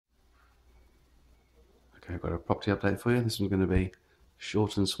Okay, I've got a property update for you. This one's going to be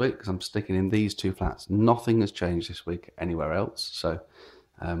short and sweet because I'm sticking in these two flats. Nothing has changed this week anywhere else, so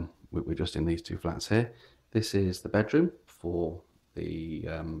we're just in these two flats here. This is the bedroom for the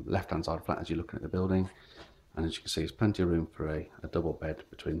left-hand side flat as you're looking at the building, and as you can see, there's plenty of room for a double bed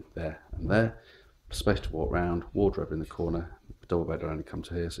between there and there. Space to walk around, wardrobe in the corner. The double bed will only come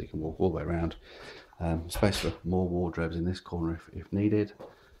to here, so you can walk all the way around. Space for more wardrobes in this corner if needed.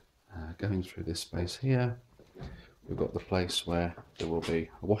 Going through this space here, we've got the place where there will be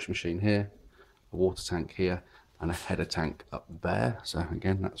a washing machine here, a water tank here, and a header tank up there. So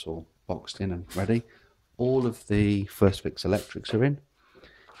again, that's all boxed in and ready. All of the first fix electrics are in,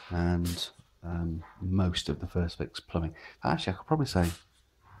 and most of the first fix plumbing. Actually, I could probably say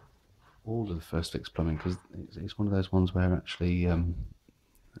all of the first fix plumbing, because it's one of those ones where actually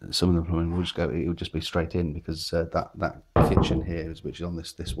some of the plumbing will just go, it will just be straight in, because that kitchen here, which is on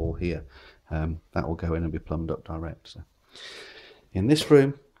this wall here, that will go in and be plumbed up direct. So in this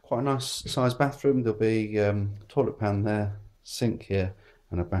room, quite a nice sized bathroom. There'll be toilet pan there, sink here,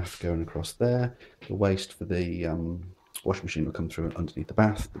 and a bath going across there. The waste for the washing machine will come through underneath the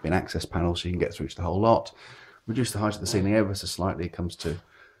bath. There'll be an access panel so you can get through to the whole lot. Reduce the height of the ceiling ever so slightly. It comes to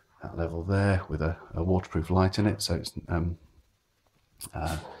that level there with a waterproof light in it, so it's you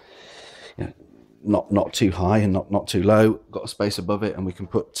know, not too high and not too low. Got a space above it, and we can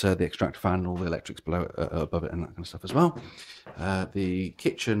put the extractor fan and all the electrics below above it and that kind of stuff as well. The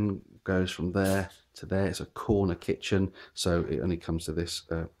kitchen goes from there to there. It's a corner kitchen, so it only comes to this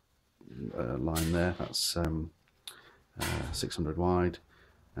line there. That's 600 wide,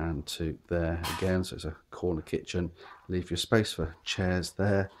 and to there again, so it's a corner kitchen. Leave your space for chairs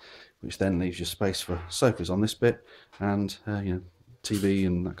there, which then leaves your space for sofas on this bit, and you know, TV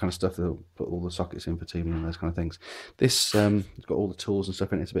and that kind of stuff. They'll put all the sockets in for TV and those kind of things. This has got all the tools and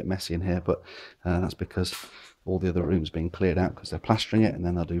stuff in it. It's a bit messy in here, but that's because all the other rooms being cleared out because they're plastering it, and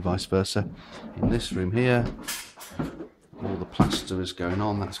then they'll do vice versa. In this room here, all the plaster is going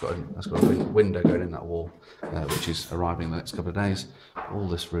on. That's got a window going in that wall, which is arriving in the next couple of days. All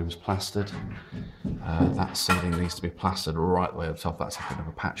this room's plastered. That ceiling needs to be plastered right the way up top. That's a bit of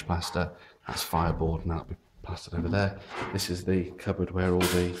a patch plaster. That's fireboard, and that'll be plastered over there. This is the cupboard where all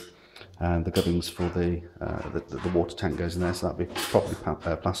the gubbins for the water tank goes in there, so that'll be properly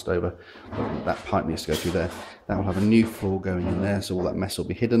plastered over. That pipe needs to go through there. That will have a new floor going in there, so all that mess will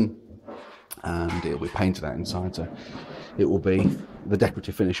be hidden, and it'll be painted out inside. So it will be, the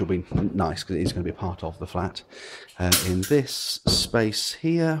decorative finish will be nice because it is going to be part of the flat. In this space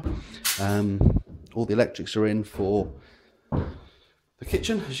here, all the electrics are in for the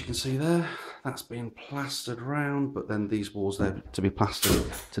kitchen, as you can see there. That's been plastered round, but then these walls there to be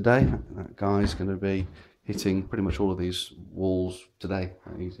plastered today. That guy's going to be hitting pretty much all of these walls today.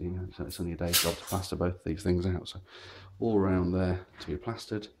 It's only a day's job to plaster both these things out. So all around there to be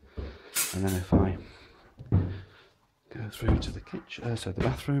plastered. And then if I go through to the kitchen, so the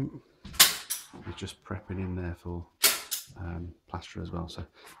bathroom, we're just prepping in there for plaster as well. So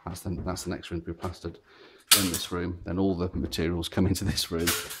that's the next room to be plastered. In this room, then all the materials come into this room,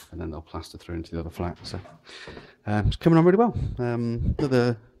 and then they'll plaster through into the other flat. So it's coming on really well.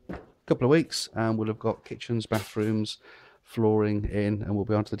 Another couple of weeks, and we'll have got kitchens, bathrooms, flooring in, and we'll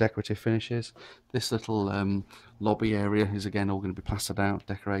be on to the decorative finishes. This little lobby area is again all going to be plastered out,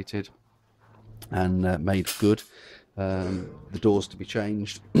 decorated, and made good. The doors to be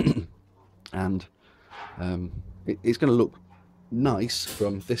changed, and it's going to look nice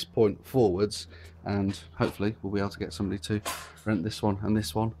from this point forwards, and hopefully we'll be able to get somebody to rent this one and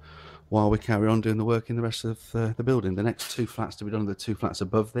this one while we carry on doing the work in the rest of the building. The next two flats to be done are the two flats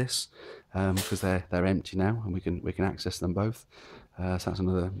above this, because they're empty now, and we can access them both. So that's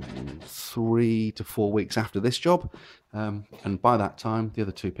another 3 to 4 weeks after this job, and by that time the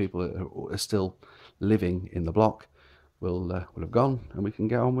other two people that are still living in the block will have gone, and we can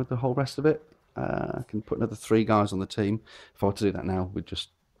get on with the whole rest of it. I can put another 3 guys on the team. If I were to do that now, we'd just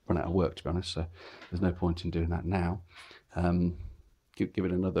run out of work, to be honest, so there's no point in doing that now. Give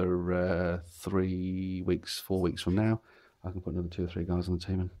it another 3 weeks, 4 weeks from now, I can put another 2 or 3 guys on the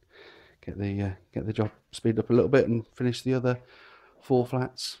team and get the job speeded up a little bit and finish the other 4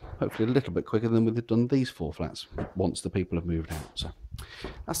 flats, hopefully a little bit quicker than we've done these 4 flats once the people have moved out. So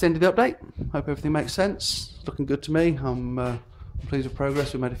that's the end of the update. Hope everything makes sense. Looking good to me. I'm pleased with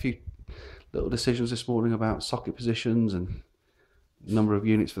progress. We made a few little decisions this morning about socket positions and number of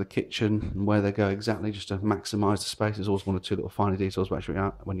units for the kitchen and where they go exactly, just to maximise the space. There's always 1 or 2 little finer details, but actually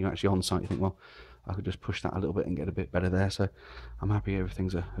when you're actually on site, you think, well, I could just push that a little bit and get a bit better there. So I'm happy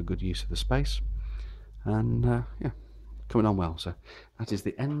everything's a good use of the space, and yeah, coming on well. So that is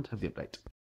the end of the update.